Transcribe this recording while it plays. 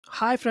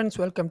Hi friends,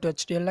 welcome to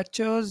HDL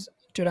Lectures.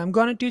 Today I'm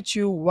going to teach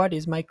you what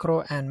is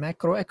micro and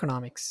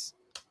macroeconomics.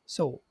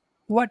 So,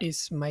 what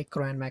is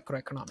micro and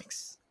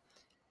macroeconomics?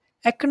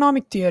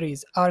 Economic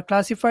theories are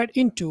classified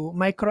into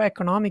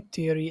microeconomic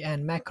theory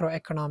and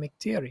macroeconomic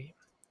theory.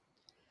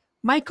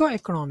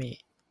 Microeconomy.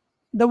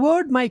 The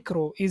word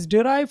micro is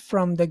derived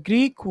from the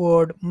Greek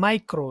word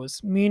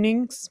mikros,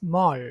 meaning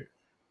small.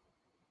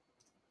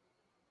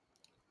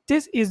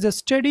 This is the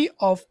study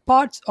of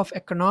parts of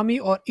economy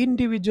or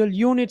individual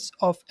units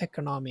of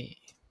economy.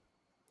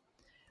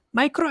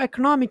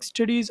 Microeconomics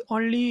studies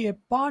only a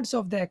parts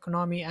of the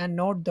economy and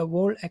not the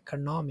whole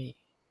economy.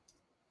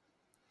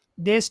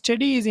 They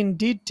studies in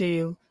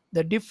detail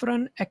the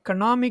different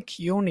economic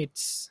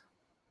units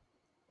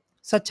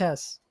such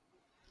as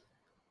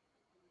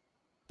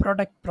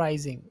product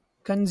pricing,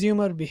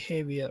 consumer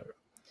behavior,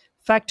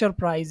 factor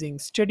pricing,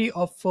 study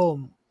of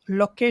firm,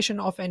 location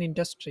of an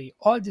industry.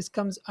 All this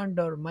comes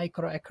under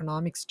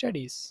microeconomic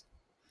studies.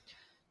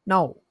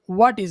 Now,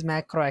 what is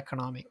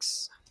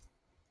macroeconomics?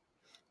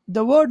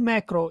 The word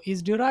macro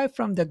is derived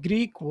from the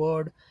Greek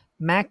word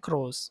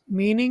macros,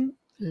 meaning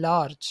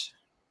large.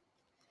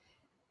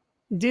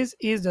 This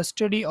is the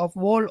study of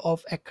whole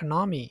of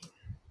economy.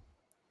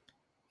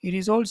 It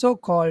is also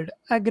called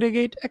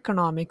aggregate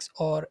economics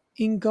or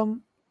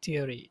income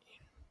theory,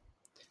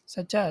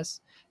 such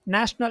as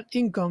national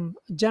income,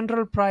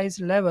 general price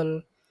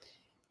level,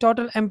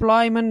 total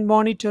employment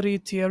monetary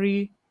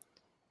theory,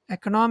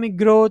 economic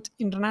growth,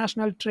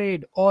 international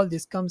trade. All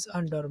this comes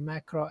under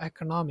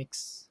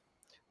macroeconomics.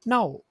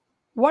 Now,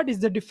 what is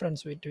the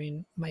difference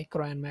between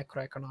micro and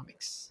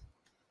macroeconomics?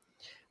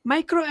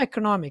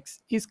 Microeconomics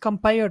is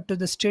compared to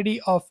the study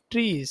of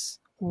trees,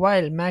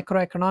 while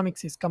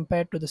macroeconomics is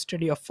compared to the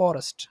study of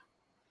forest.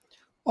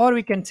 Or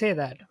we can say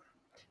that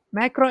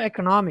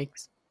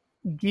macroeconomics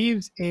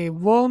gives a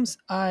worm's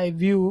eye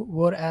view,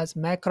 whereas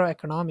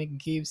macroeconomic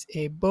gives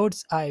a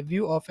bird's eye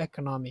view of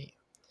economy.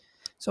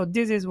 So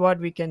this is what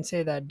we can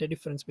say that the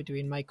difference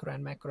between micro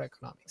and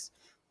macroeconomics.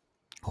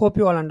 Hope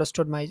you all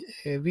understood my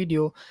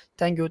video.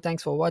 Thank you.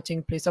 Thanks for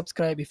watching. Please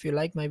subscribe if you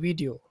like my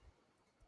video.